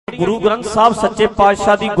गुरु ग्रंथ साहब सच्चे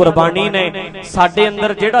पातशाह दी गुरबाणी ने साडे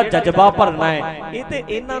अंदर जिहड़ा जज्बा भरना है, ये ते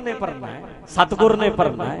इन्हां ने भरना है, सतगुर ने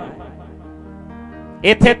भरना है।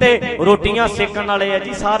 इत्थे ते रोटियां सेकण वाले है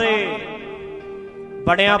जी सारे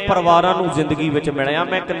बड़िया परिवारां नूं जिंदगी विच मिलिया।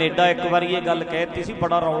 मैं कनेडा एक बार ये गल कहती सी,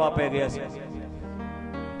 बड़ा रौला पै गया सी।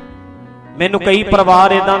 मैनू कई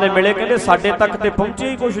परिवार इदां दे मिले, कहंदे साडे तक ते पहुंचे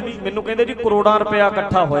ही कुछ नहीं। मैनू कहंदे जी करोड़ां रुपया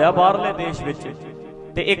इकट्ठा होया बाहरले देश विच,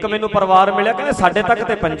 ते एक मैनू परिवार मिलिया कहंदे साडे तक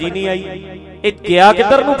ते पंजी नहीं आई। ये गया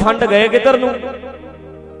किधर नूं, फंड गए किधर नूं?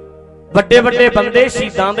 ਵੱਡੇ ਵੱਡੇ ਬੰਦੇ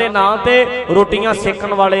ਸ਼ਹੀਦਾਂ ਦੇ ਨਾਂ ਤੇ ਰੋਟੀਆਂ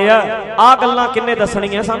ਸੇਕਣ ਵਾਲੇ ਆ ਗੱਲਾਂ ਕਿੰਨੇ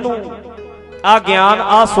ਦੱਸਣੀਆਂ ਸਾਨੂੰ? ਆ ਗਿਆਨ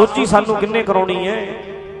ਆ ਸੋਝੀ ਸਾਨੂੰ ਕਿੰਨੇ ਕਰਾਉਣੀ ਹੈ?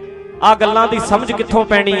 ਆ ਗੱਲਾਂ ਦੀ ਸਮਝ ਕਿੱਥੋਂ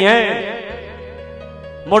ਪੈਣੀ ਹੈ?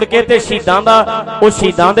 ਮੁੜ ਕੇ ਤੇ ਸ਼ਹੀਦਾਂ ਦਾ ਉਹ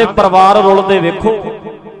ਸ਼ਹੀਦਾਂ ਦੇ ਪਰਿਵਾਰ ਰੁਲਦੇ ਵੇਖੋ।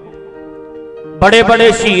 बड़े बड़े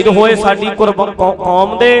शहीद होए साडी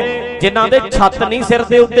कौम दे, जिन्हां दे छत नहीं सिर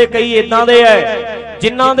दे उत्ते, कई इदां दे है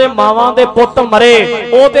जिन्हां दे मावां दे पुत मरे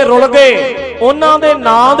ओ ते रुल गए, उन्हां दे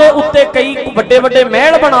नां दे उत्ते कई वड्डे वड्डे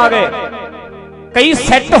महल बना गए, कई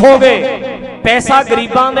सैट हो गए। पैसा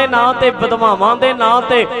गरीबां दे नां ते विधवावां दे नां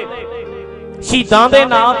ते शहीदां दे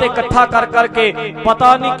नां ते इकट्ठा कर करके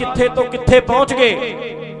पता नहीं कित्थे तो कित्थे पहुंच गए।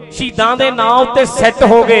 शहीदां दे नां उत्ते सैट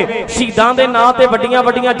हो गए, शहीदां दे नां ते वड्डियां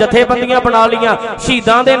वड्डियां जथेबंदियां बना लियां,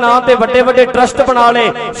 शहीदां दे नां ते वड्डे वड्डे ट्रस्ट बना ले,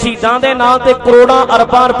 शहीदां दे नां ते करोड़ां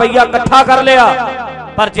अरबां रुपया इकट्ठा कर लिया।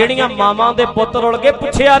 पर जिहड़ियां मावां दे पुत्त रुल गए,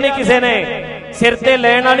 पुछिया नहीं किसी ने, सिर ते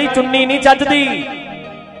लैण वाली चुन्नी नहीं चजदी,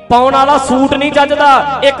 पाउण वाला सूट नहीं चजदा,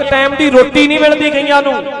 एक टाइम दी रोटी नहीं मिलदी कईयां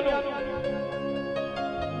नूं।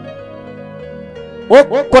 वो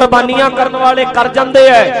कुर्बानियां करन वाले कर जांदे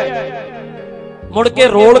ऐ, मुड़ के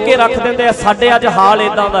रोल के रख देंदे आ। साडे अज हाल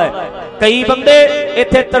इदां दा है, कई बंदे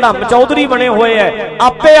इत्थे धड़म चौधरी बने हुए है,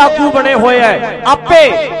 आपे आगू बने हुए है, आपे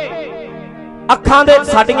अखां दे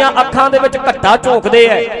साडियां अखां दे विच घट्टा झोंकदे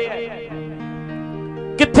है,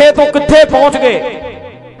 कित्थे तो कित्थे पहुंच गए।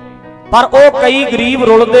 पर ओ कई गरीब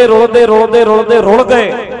रुलदे रुलदे रुलदे रुलदे रुल गए,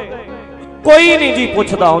 कोई नहीं जी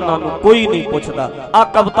पुछदा उन्हां नूं, कोई नहीं पुछदा। आ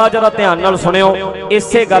कविता जरा ध्यान नाल सुनियो,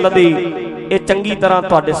 इसे गल दी ये चंगी तरह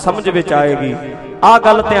तुहाडे समझ विच आएगी। आ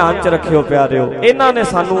गल ध्यान च रखियो प्यारिओ, इन्हां ने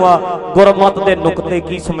सानू आ गुरमत दे नुकते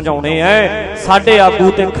की समझाउणे ऐ। साडे आगू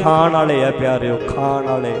ते खाण वाले ऐ प्यारिओ, खाण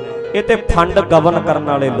वाले। ये ते फंड गवन करन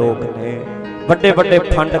वाले लोग ने, बड़े बड़े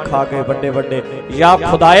फंड खा के बड़े बड़े। या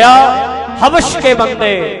खुदाया हवश के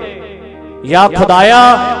बंदे, या खुदाया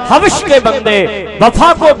हवश के बंदे वफा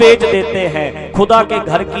को बेच देते हैं, खुदा के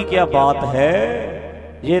घर की क्या बात है,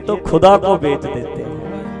 ये तो खुदा को बेच देते हैं।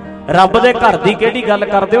 रब दे घर दी केड़ी गल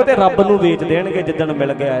करदे हो, ते रब नूं बेच देणगे जिद्दण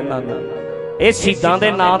मिल गया इन्हां नूं। ये शहीदां दे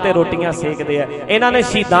नां ते रोटियां सेकदे आ, इन्हां ने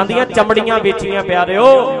शहीदां दीयां चमड़ियां बेचियां प्यारिओ,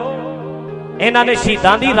 इन्हां ने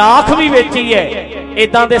शहीदां दी राख भी बेची है।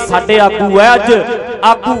 इदां दे साडे आगू है, अज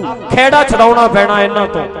आगू खेड़ा छड़ाउणा पैना इन्हां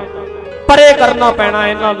तों, परे करना पैना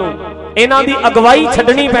इन्हां नूं, इन्हां दी अगवाई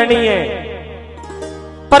छड्डणी पैनी है,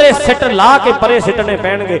 परे सिट ला के परे सिटने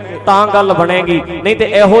पैणगे तां गल बनेगी। नहीं ते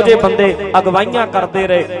इहो जे बंदे अगवाइयां करदे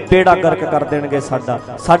रहे, बेड़ा गर्क कर देणगे साडा।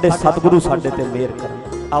 साडे सतगुरु साडे ते मेहर करन।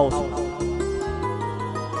 आओ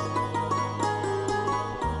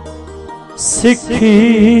सिक्खी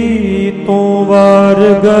तो वार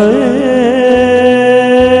गए,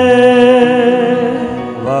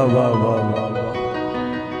 वाह वाह वाह वाह,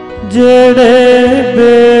 जेड़े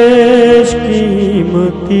बेशकीमती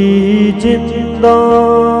जिंदा।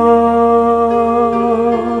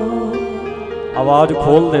 आवाज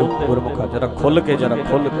खोल दे गुरमुखा, जरा खुल के, जरा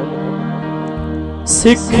खुल के।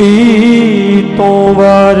 सिक्खी तो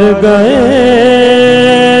वार गए,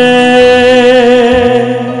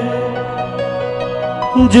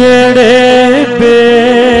 जेड़े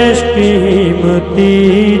बेशकीमती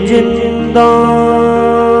जिंदा।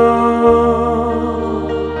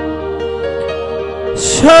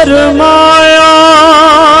 शर्माया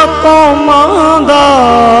कौमां दा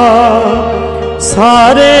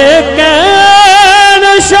सारे कहण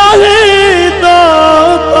शहीदा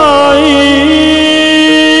ताई,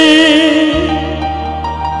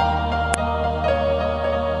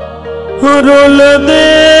 रुल दे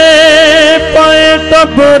पए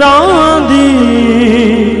टबरां दी,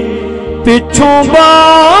 पिछों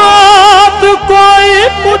बात कोई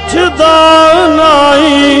पुछदा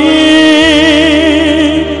नहीं।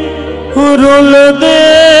 रुल दे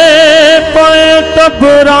पए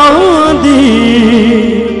टबरां दी,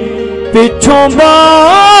 पिछों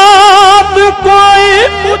बात कोई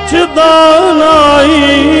पुछदा नहीं।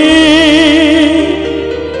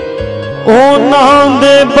 उन्हां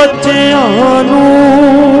दे बच्चियां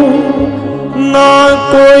नूं ना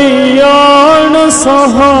कोई आन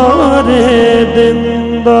सहारे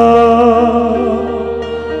दिंदा,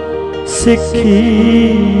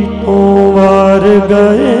 ਸਿੱਖੀ ਤੋਂ ਵਾਰ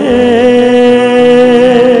ਗਏ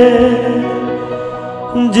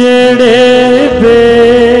ਜਿਹੜੇ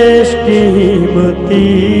ਬੇਸ਼ਕੀਮਤੀ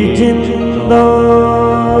ਜਿੰਦਾ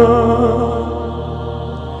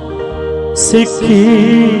ਸਿੱਖੀ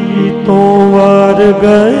ਤੋਂ ਵਾਰ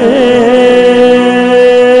ਗਏ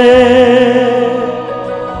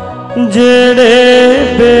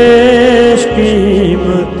ਜਿਹੜੇ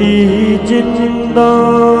ਬੇਸ਼ਕੀਮਤੀ ਜਿੰਦਾ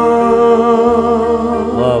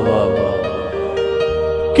ਵਾਹ ਵਾਹ ਵਾਹ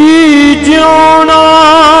ਕੀ ਜਿਉਣਾ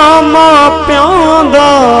ਮਾਪਿਆਂ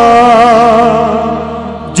ਦਾ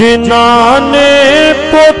ਜਿਨ੍ਹਾਂ ਨੇ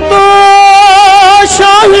ਪੁੱਤ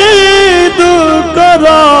ਸ਼ਹੀਦ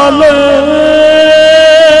ਕਰਾ ਲਏ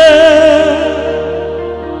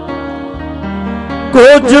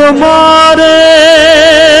ਕੁਝ ਮਾਰੇ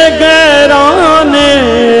ਗੈਰਾਂ ਨੇ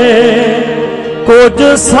ਕੁਝ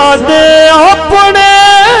ਸਾਡੇ ਆਪਣੇ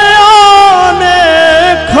ਆਨੇ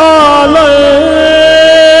ਖਾ ਲਏ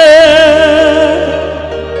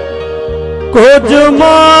ਕੁਝ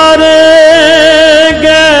ਮਾਰੇ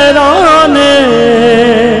ਗੈਰਾਂ ਨੇ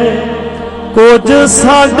ਕੁਝ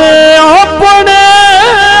ਸਾਡੇ ਆਪਣੇ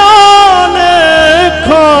ਆਨੇ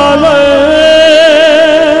ਖਾ ਲਏ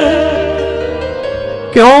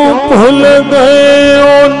ਕਿਉਂ ਭੁੱਲ ਗਏ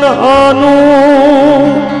ਉਹਨਾਂ ਨੂੰ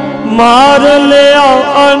ਮਾਰ ਲਿਆ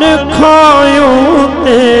ਅਣਖਾਇਓ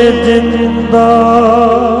ਤੇ ਜਿੰਦਾ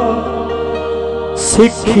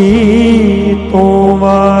ਸਿੱਖੀ ਤੋਂ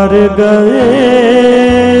ਵਾਰ ਗਏ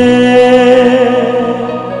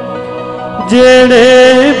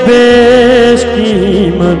ਜਿਹੜੇ ਬੇਸ਼ਕੀਮਤੀ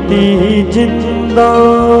ਜਿੰਦਾ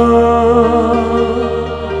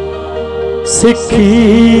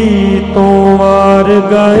ਸਿੱਖੀ ਤੋਂ ਵਾਰ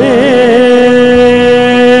ਗਏ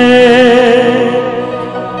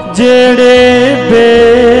ਜਿਹੜੇ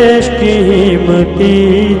ਬੇਸ਼ਕੀਮਤੀ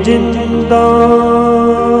ਜਿੰਦਾ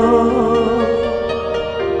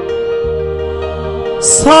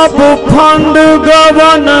ਸਭ ਫੰਡ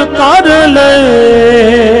ਗਵਨ ਕਰ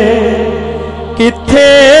ਲਏ ਕਿੱਥੇ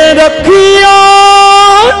ਰੱਖੀਆਂ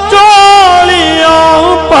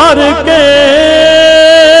ਝੋਲੀਆਂ ਭਰ ਕੇ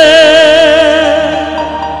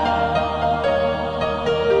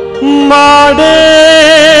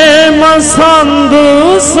ਮਾੜੇ ਮਸੰਦ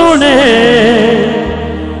ਸੁਣੇ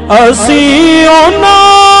ਅਸੀਂ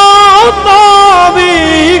ਉਹਨਾਂ ਦਾ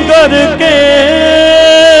ਵੀ ਕਰਕੇ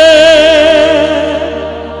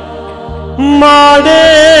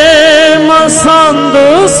ਮਾੜੇ ਮਸੰਦ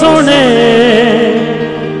ਸੁਣੇ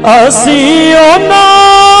ਅਸੀਂ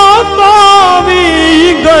ਉਹਨਾਂ ਦਾ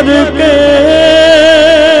ਵੀ ਕਰਕੇ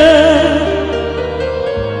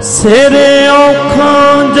ਸਿਰੇ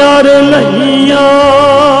ਔਖਾਂ ਜਰ ਲਈਆਂ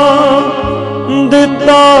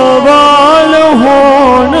ਦਿੱਤਾ ਵਾਲ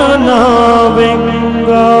ਹੋਣ ਨਾ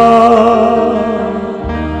ਵਿੰਗਾ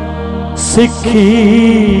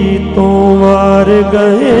ਸਿੱਖੀ ਤੋਂ ਵਾਰ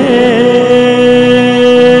ਗਏ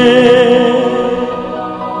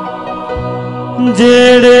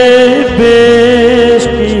ਜਿਹੜੇ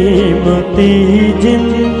ਬੇਸ਼ਕੀਮਤੀ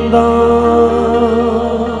ਜਿੰਦਾ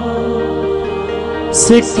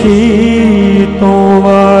ਸਿੱਖੀ ਤੋਂ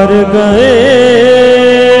ਵਾਰ ਗਏ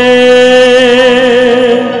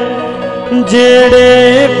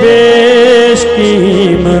ਜਿਹੜੇ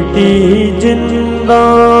ਬੇਸ਼ਕੀਮਤੀ ਜਿੰਦਾ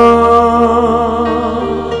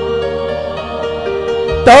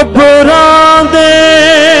ਟੱਬਰਾਂ ਦੇ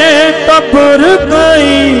ਟੱਬਰ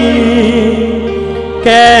ਗਈ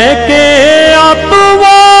ਕਹਿ ਕੇ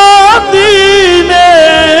ਅੱਤਵਾਦੀ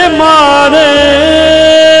ਨੇ ਮਾਰੇ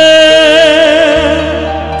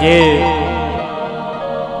ਜੇ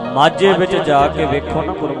ਮਾਝੇ ਵਿੱਚ ਜਾ ਕੇ ਵੇਖੋ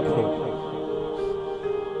ਨਾ ਗੁਰਮੁਖੋ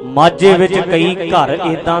ਮਾਝੇ ਵਿੱਚ ਕਈ ਘਰ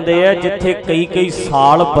ਇਦਾਂ ਦੇ ਆ ਜਿੱਥੇ ਕਈ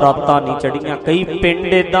ਸਾਲ ਬਰਾਤਾਂ ਨਹੀਂ ਚੜੀਆਂ ਕਈ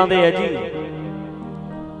ਪਿੰਡ ਇਦਾਂ ਦੇ ਆ ਜੀ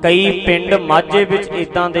ਕਈ ਪਿੰਡ ਮਾਝੇ ਵਿੱਚ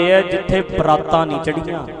ਇਦਾਂ ਦੇ ਆ ਜਿੱਥੇ ਬਰਾਤਾਂ ਨਹੀਂ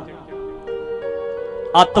ਚੜੀਆਂ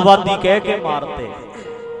ਅੱਤਵਾਦੀ ਕਹਿ ਕੇ ਮਾਰਤੇ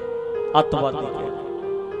ਅੱਤਵਾਦੀ ਕਹਿ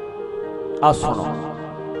ਆ ਸੁਣੋ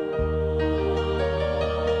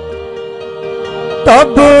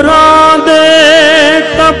ਟੱਬਰਾਂ ਦੇ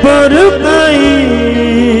ਟੱਬਰ ਗਈ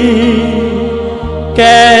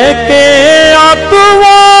ਕਹਿ ਕੇ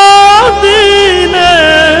ਅੱਤਵਾਦੀ ਨੇ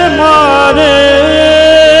ਮਾਰੇ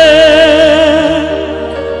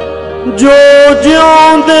ਜੋ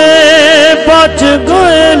ਜਿਉਂਦੇ ਬਚ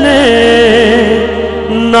ਗਏ ਨੇ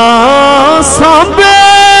ਨਾ ਸਾਂਭੇ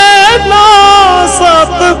ਨਾ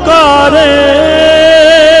ਸਤਕਾਰੇ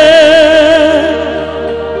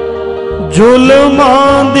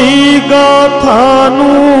ਜ਼ੁਲਮਾਂ ਦੀ ਗਾਥਾ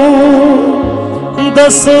ਨੂੰ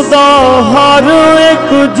ਦੱਸਦਾ ਹਰ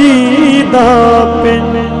ਇੱਕ ਜੀ ਦਾ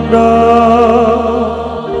ਪਿੰਡਾ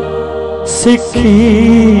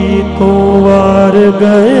ਸਿੱਖੀ ਤੋਂ ਵਾਰ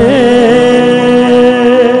ਗਏ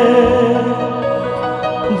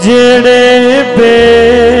ਜਿਹੜੇ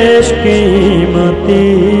ਬੇਸ਼ਕੀਮਤੀ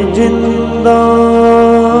ਜਿੰਦਾਂ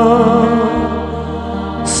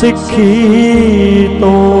ਸਿੱਖੀ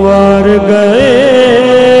ਤੋਂ ਵਾਰ ਗਏ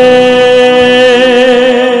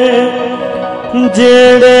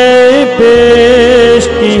ਜਿਹੜੇ ਬੇਸ਼ਕੀਮਤੀ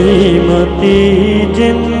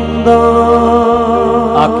ਜਿੰਦਾਂ।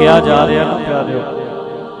 ਆ ਕਿਹਾ ਜਾ ਰਿਹਾ ਨਾ ਪਿਆਰਿਓ,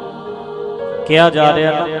 ਕਿਹਾ ਜਾ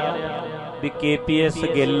ਰਿਹਾ ਨਾ ਵੀ KPS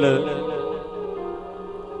ਗਿੱਲ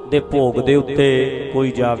ਦੇ ਭੋਗ ਦੇ ਉੱਤੇ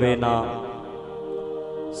ਕੋਈ ਜਾਵੇ ਨਾ,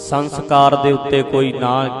 ਸੰਸਕਾਰ ਦੇ ਉੱਤੇ ਕੋਈ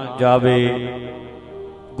ਨਾ ਜਾਵੇ,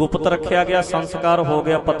 ਗੁਪਤ ਰੱਖਿਆ ਗਿਆ, ਸੰਸਕਾਰ ਹੋ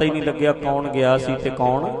ਗਿਆ, ਪਤਾ ਹੀ ਨਹੀਂ ਲੱਗਿਆ ਕੌਣ ਗਿਆ ਸੀ ਤੇ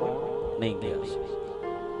ਕੌਣ ਨਹੀਂ ਗਿਆ ਸੀ।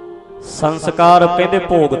 ਸੰਸਕਾਰ ਕਹਿੰਦੇ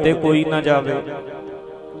ਭੋਗ ਤੇ ਕੋਈ ਨਾ ਜਾਵੇ।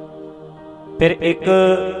 ਫਿਰ ਇੱਕ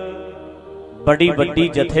ਬੜੀ ਵੱਡੀ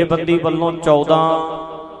ਜਥੇਬੰਦੀ ਵੱਲੋਂ 14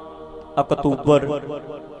 ਅਕਤੂਬਰ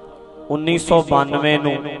 1992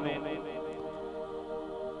 ਨੂੰ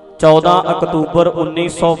 14 ਅਕਤੂਬਰ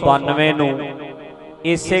 1992 ਨੂੰ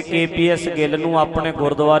ਇਸੇ KPS ਗਿੱਲ ਨੂੰ ਆਪਣੇ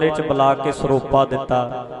ਗੁਰਦੁਆਰੇ 'ਚ ਬੁਲਾ ਕੇ ਸਰੋਪਾ ਦਿੱਤਾ।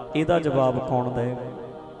 ਇਹਦਾ ਜਵਾਬ ਕੌਣ ਦੇਗਾ?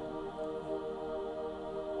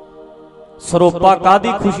 ਸਰੋਪਾ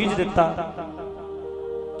ਕਾਹਦੀ ਖੁਸ਼ੀ 'ਚ ਦਿੱਤਾ?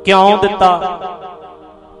 ਕਿਉਂ ਦਿੱਤਾ?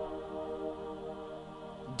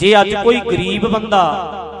 ਜੇ ਅੱਜ ਕੋਈ ਗਰੀਬ ਬੰਦਾ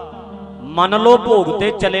ਮੰਨ ਲਓ ਭੋਗ ਤੇ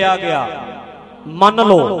ਚਲਿਆ ਗਿਆ, ਮੰਨ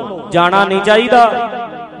ਲਓ ਜਾਣਾ ਨਹੀਂ ਚਾਹੀਦਾ,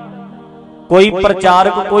 ਕੋਈ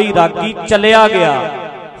ਪ੍ਰਚਾਰਕ ਕੋਈ ਰਾਗੀ ਚਲਿਆ ਗਿਆ,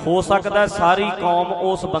 ਹੋ ਸਕਦਾ ਸਾਰੀ ਕੌਮ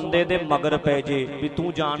ਉਸ ਬੰਦੇ ਦੇ ਮਗਰ ਪੈ ਜੇ ਵੀ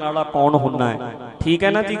ਤੂੰ ਜਾਣ ਵਾਲਾ ਕੌਣ ਹੁੰਨਾ ਹੈ, ਠੀਕ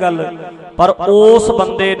ਹੈ ਨਾ ਜੀ ਗੱਲ। ਪਰ ਉਸ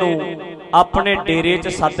ਬੰਦੇ ਨੂੰ ਆਪਣੇ ਡੇਰੇ 'ਚ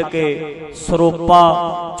ਸੱਦ ਕੇ ਸਰੋਪਾ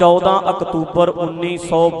 14 ਅਕਤੂਬਰ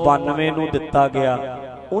 1992 ਨੂੰ ਦਿੱਤਾ ਗਿਆ।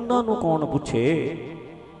 ਉਹਨਾਂ ਨੂੰ ਕੌਣ ਪੁੱਛੇ?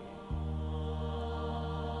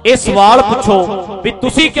 ਇਹ ਸਵਾਲ ਪੁੱਛੋ ਵੀ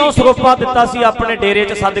ਤੁਸੀਂ ਕਿਉਂ ਸਰੋਪਾ ਦਿੱਤਾ ਸੀ ਆਪਣੇ ਡੇਰੇ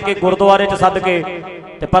 'ਚ ਸੱਦ ਕੇ, ਗੁਰਦੁਆਰੇ 'ਚ ਸੱਦ ਕੇ?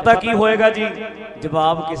 ਤੇ ਪਤਾ ਕੀ ਹੋਏਗਾ ਜੀ?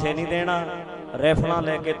 ਜਵਾਬ ਕਿਸੇ ਨਹੀਂ ਦੇਣਾ, ਰੈਫਲਾਂ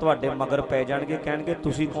ਲੈ ਕੇ ਤੁਹਾਡੇ ਮਗਰ ਪੈ ਜਾਣਗੇ, ਕਹਿਣਗੇ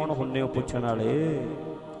ਤੁਸੀਂ ਕੌਣ ਹੁੰਨੇ ਹੋ ਪੁੱਛਣ ਵਾਲੇ,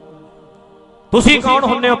 ਤੁਸੀਂ ਕੌਣ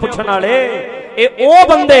ਹੁੰਨੇ ਹੋ ਪੁੱਛਣ ਵਾਲੇ। ਇਹ ਉਹ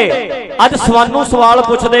ਬੰਦੇ ਅੱਜ ਸਾਨੂੰ ਸਵਾਲ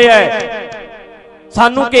ਪੁੱਛਦੇ ਐ,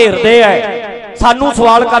 ਸਾਨੂੰ ਘੇਰਦੇ ਐ, ਸਾਨੂੰ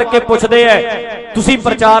ਸਵਾਲ ਕਰਕੇ ਪੁੱਛਦੇ ਐ, ਤੁਸੀਂ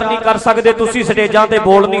ਪ੍ਰਚਾਰ ਨਹੀਂ ਕਰ ਸਕਦੇ, ਤੁਸੀਂ ਸਟੇਜਾਂ ਤੇ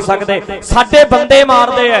ਬੋਲ ਨਹੀਂ ਸਕਦੇ, ਸਾਡੇ ਬੰਦੇ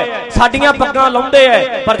ਮਾਰਦੇ ਐ, ਸਾਡੀਆਂ ਪੱਗਾਂ ਲਾਉਂਦੇ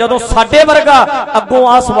ਐ, ਪਰ ਜਦੋਂ ਸਾਡੇ ਵਰਗਾ ਅੱਗੋਂ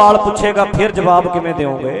ਆ ਸਵਾਲ ਪੁੱਛੇਗਾ ਫਿਰ ਜਵਾਬ ਕਿਵੇਂ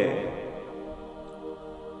ਦਿਓਗੇ?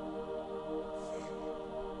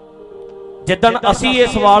 ਜਿੱਦਣ ਅਸੀਂ ਇਹ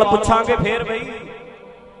ਸਵਾਲ ਪੁੱਛਾਂਗੇ ਫੇਰ ਬਈ,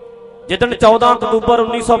 ਜਿੱਦਣ 14 ਅਕਤੂਬਰ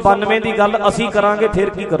 1992 ਦੀ ਗੱਲ ਅਸੀਂ ਕਰਾਂਗੇ ਫਿਰ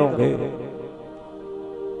ਕੀ ਕਰੋਗੇ?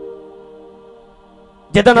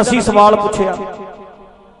 ਜਿੱਦਣ ਅਸੀਂ ਸਵਾਲ ਪੁੱਛਿਆ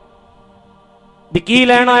ਵੀ ਕੀ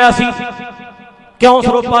ਲੈਣ ਆਇਆ ਸੀ, ਕਿਉਂ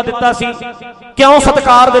ਸਰੋਪਾ ਦਿੱਤਾ ਸੀ, ਕਿਉਂ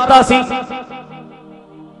ਸਤਿਕਾਰ ਦਿੱਤਾ ਸੀ,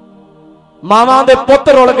 ਮਾਵਾਂ ਦੇ ਪੁੱਤ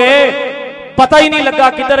ਰੁਲ ਗਏ, ਪਤਾ ਹੀ ਨਹੀਂ ਲੱਗਾ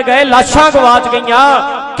ਕਿੱਧਰ ਗਏ, ਲਾਸ਼ਾਂ ਗਵਾਚ ਗਈਆਂ,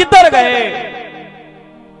 ਕਿੱਧਰ ਗਏ।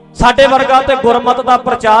 ਸਾਡੇ ਵਰਗਾ ਤੇ ਗੁਰਮਤ ਦਾ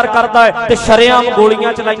ਪ੍ਰਚਾਰ ਕਰਦਾ ਹੈ ਤੇ ਸ਼ਰੇਆਮ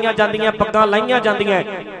ਗੋਲੀਆਂ ਚਲਾਈਆਂ ਜਾਂਦੀਆਂ, ਪੱਗਾਂ ਲਾਈਆਂ ਜਾਂਦੀਆਂ,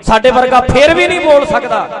 ਸਾਡੇ ਵਰਗਾ ਫੇਰ ਵੀ ਨਹੀਂ ਬੋਲ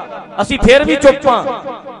ਸਕਦਾ, ਅਸੀਂ ਫੇਰ ਵੀ ਚੁੱਪ ਹਾਂ।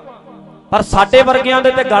 ਪਰ ਸਾਡੇ ਵਰਗਿਆਂ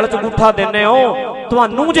ਦੇ ਤੇ ਗਲ 'ਚ ਅੰਗੂਠਾ ਦਿੰਨੇ ਹੋ।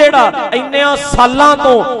 ਤੁਹਾਨੂੰ ਜਿਹੜਾ ਇੰਨਿਆਂ ਸਾਲਾਂ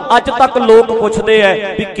ਤੋਂ ਅੱਜ ਤੱਕ ਲੋਕ ਪੁੱਛਦੇ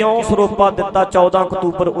ਐ ਵੀ ਕਿਉਂ ਸਰੋਪਾ ਦਿੱਤਾ 14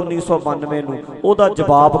 ਅਕਤੂਬਰ 1992 ਨੂੰ, ਉਹਦਾ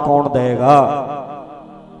ਜਵਾਬ ਕੌਣ ਦੇਗਾ?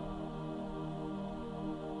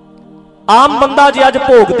 ਆਮ ਬੰਦਾ ਜੇ ਅੱਜ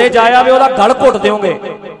ਭੋਗ ਤੇ ਜਾਇਆ ਵੇ ਉਹਦਾ ਗਲ ਘੁੱਟ ਦਿਓਗੇ,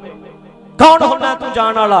 ਕੌਣ ਹੁੰਦਾ ਤੂੰ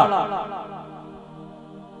ਜਾਣ ਵਾਲਾ?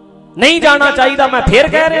 ਨਹੀਂ ਜਾਣਾ ਚਾਹੀਦਾ, ਮੈਂ ਫੇਰ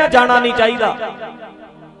ਕਹਿ ਰਿਹਾ ਜਾਣਾ ਨਹੀਂ ਚਾਹੀਦਾ,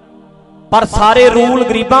 ਪਰ ਸਾਰੇ ਰੂਲ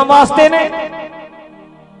ਗਰੀਬਾਂ ਵਾਸਤੇ ਨੇ,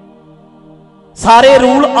 ਸਾਰੇ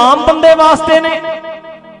ਰੂਲ ਆਮ ਬੰਦੇ ਵਾਸਤੇ ਨੇ।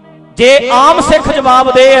 ਜੇ ਆਮ ਸਿੱਖ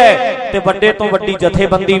ਜਵਾਬ ਦੇ ਹੈ ਤੇ ਵੱਡੇ ਤੋਂ ਵੱਡੀ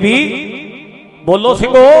ਜਥੇਬੰਦੀ ਵੀ, ਬੋਲੋ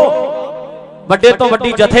ਸਿੰਘੋ, ਵੱਡੇ ਤੋਂ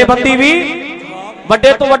ਵੱਡੀ ਜਥੇਬੰਦੀ ਵੀ,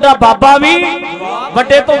 ਵੱਡੇ ਤੋਂ ਵੱਡਾ ਬਾਬਾ ਵੀ,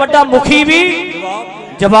 ਵੱਡੇ ਤੋਂ ਵੱਡਾ ਮੁਖੀ ਵੀ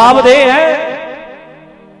ਜਵਾਬ ਦੇ ਹੈ।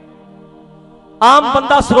 ਆਮ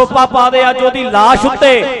ਬੰਦਾ ਸਰੋਪਾ ਪਾ ਦੇ ਅੱਜ ਉਹਦੀ ਲਾਸ਼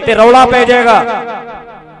ਉੱਤੇ ਤੇ ਰੌਲਾ ਪੈ ਜਾਏਗਾ।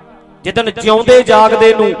 ਜਿੱਦਣ ਜਿਉਂਦੇ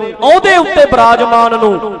ਜਾਗਦੇ ਨੂੰ, ਉਹਦੇ ਉੱਤੇ ਬਿਰਾਜਮਾਨ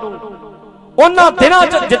ਨੂੰ, ਉਹਨਾਂ ਦਿਨਾਂ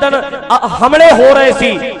 'ਚ ਜਿੱਦਣ ਹਮਲੇ ਹੋ ਰਹੇ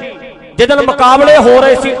ਸੀ, ਜਿੱਦਣ ਮੁਕਾਬਲੇ ਹੋ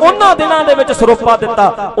ਰਹੇ ਸੀ, ਉਹਨਾਂ ਦਿਨਾਂ ਦੇ ਵਿੱਚ ਸਰੋਪਾ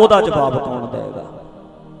ਦਿੱਤਾ, ਉਹਦਾ ਜਵਾਬ ਕੌਣ ਦੇਗਾ?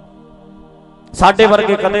 ਸਾਡੇ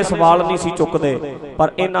ਵਰਗੇ ਕਦੇ ਸਵਾਲ ਨਹੀਂ ਸੀ ਚੁੱਕਦੇ,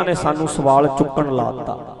 ਪਰ ਇਹਨਾਂ ਨੇ ਸਾਨੂੰ ਸਵਾਲ ਚੁੱਕਣ ਲਾ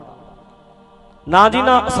ਦਿੱਤਾ। ਨਾ ਜੀ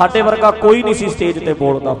ਨਾ, ਸਾਡੇ ਵਰਗਾ ਕੋਈ ਨਹੀਂ ਸੀ ਸਟੇਜ ਤੇ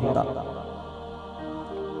ਬੋਲਦਾ ਹੁੰਦਾ,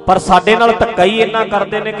 ਪਰ ਸਾਡੇ ਨਾਲ ਧੱਕਾ ਹੀ ਇੰਨਾ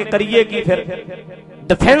ਕਰਦੇ ਨੇ ਕਿ ਕਰੀਏ ਕੀ? ਫਿਰ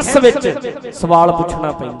ਡਿਫੈਂਸ ਵਿੱਚ ਸਵਾਲ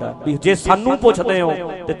ਪੁੱਛਣਾ ਪੈਂਦਾ ਵੀ ਜੇ ਸਾਨੂੰ ਪੁੱਛਦੇ ਹੋ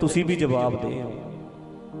ਤੇ ਤੁਸੀਂ ਵੀ ਜਵਾਬ ਦਿਓ।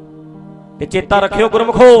 ਤੇ ਚੇਤਾ ਰੱਖਿਓ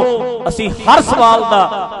ਗੁਰਮਖੋ, ਅਸੀਂ ਹਰ ਸਵਾਲ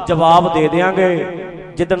ਦਾ ਜਵਾਬ ਦੇ ਦਿਆਂਗੇ,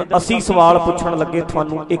 जिदन असी सवाल पुछण लगे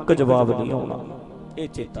तुहानू एक जवाब नहीं आउणा। ये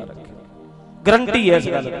चेता रखियो, गारंटी है इस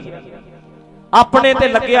गल दी। अपने ते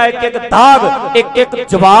लग्या एक एक दाग, एक एक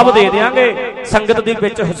जवाब दे देंगे संगत दी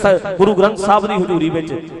विच, गुरु ग्रंथ साहब दी हजूरी विच।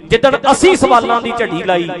 जिदन असी सवालां दी झड़ी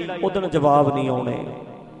लाई उदन जवाब नहीं आउणे,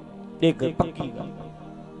 एक पक्की गल।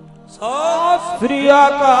 सत श्री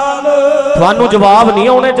अकाल। तुहानू जवाब नहीं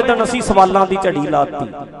आउणे जिदन असी सवालां दी झड़ी लाती।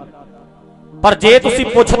 पर जे तुसी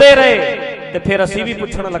पुछदे रहे ते फिर असी भी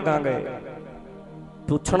पुछण लगांगे,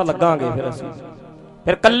 फिर असी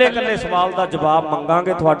फिर कल्ले कल्ले सवाल दा जवाब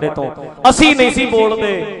मंगांगे तुहाडे तो। असी नहीं सी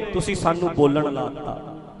बोलदे, तुसी सानू बोलण लाता।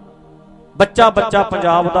 बच्चा बच्चा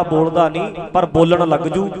पंजाब दा बोलदा नहीं, पर बोलण लग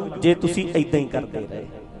जू जे तुसी इदां ही करदे रहे।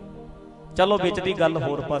 चलो विच दी गल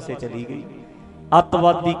होर पासे चली गई,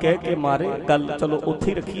 अतवादी कह के मारे गल, चलो उत्थे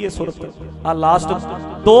ही रखीए सुरत। आ लास्ट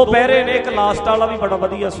दो पैरे ने, एक लास्ट वाला भी बड़ा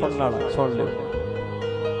वधिया सुनने वाला, सुन लियो।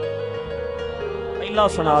 पहला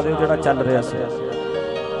सुना दिओ जिहड़ा चल रहा सी।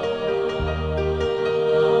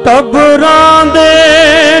 टबरां दे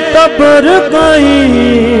टबर गई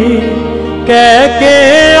कह के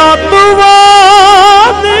अतवादी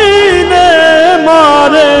ने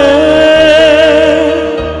मारे,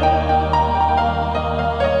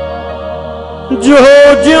 जो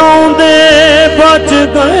जिउंदे बच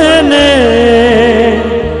गए ने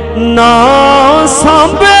ना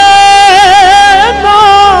सांभे ना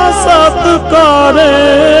सत्कारे।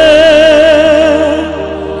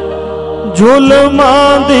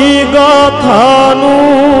 जुल्मां दी गाथा नू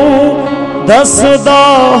दसदा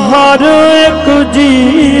हर एक जी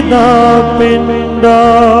दा पिंडा,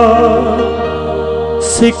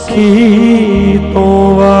 सिक्खी तो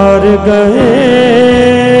वार गए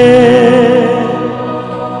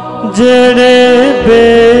जेड़े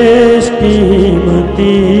बेशकीमती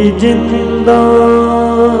जिंदा।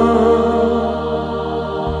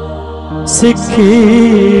 सिक्खी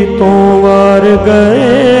तो वार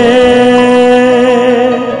गए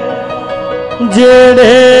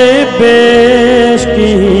जेड़े बेशकीमती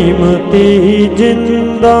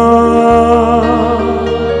जिंदा।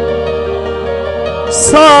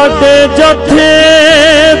 साडे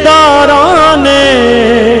जथेदारां ने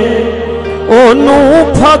ओनू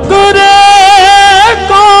फकरे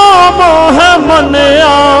कौम है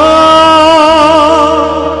मन्निया,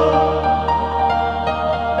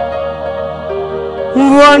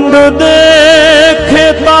 वंड दे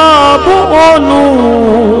खिताब ओनू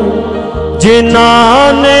जिन्हां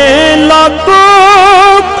ने लग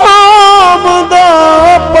कौम दा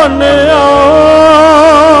पन्निया।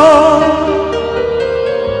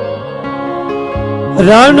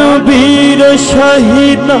 रणबीर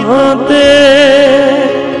शहीदां ते,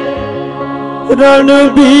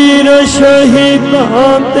 रणबीर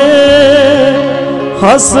शहीदां ते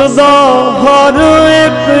हसदा हर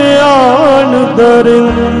एक आन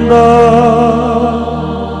दरिंदा।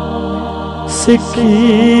 सिक्खी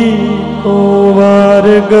तो वार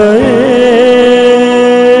गए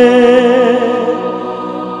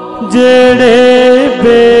जेड़े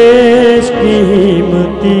बेशकीमती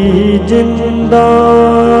जिंदा।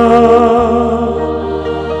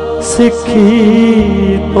 सिक्खी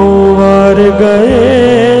तो वार गए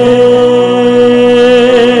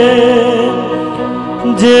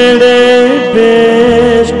जेड़े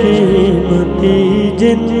बेशकीमती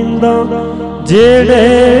जिंदा, जेड़े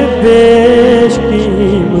बेशकीमती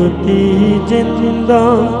जिंदा,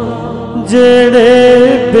 जेड़े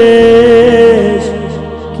बेशकीमती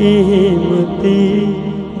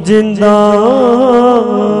जिंदा।